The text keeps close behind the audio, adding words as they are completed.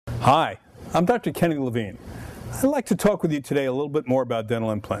Hi, I'm Dr. Kenny Levine. I'd like to talk with you today a little bit more about dental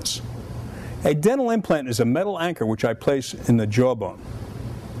implants. A dental implant is a metal anchor which I place in the jawbone.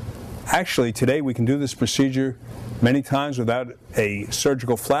 Actually, today we can do this procedure many times without a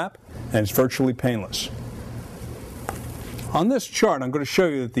surgical flap, and it's virtually painless. On this chart, I'm going to show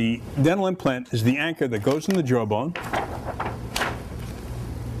you that the dental implant is the anchor that goes in the jawbone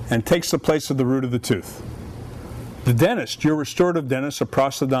and takes the place of the root of the tooth. The dentist, your restorative dentist or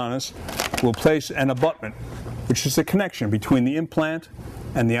prosthodontist, will place an abutment, which is the connection between the implant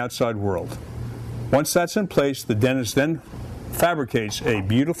and the outside world. Once that's in place, the dentist then fabricates a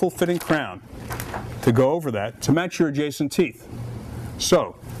beautiful fitting crown to go over that to match your adjacent teeth.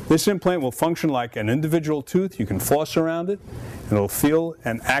 So, this implant will function like an individual tooth. You can floss around it, and it'll feel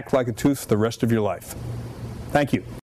and act like a tooth for the rest of your life. Thank you.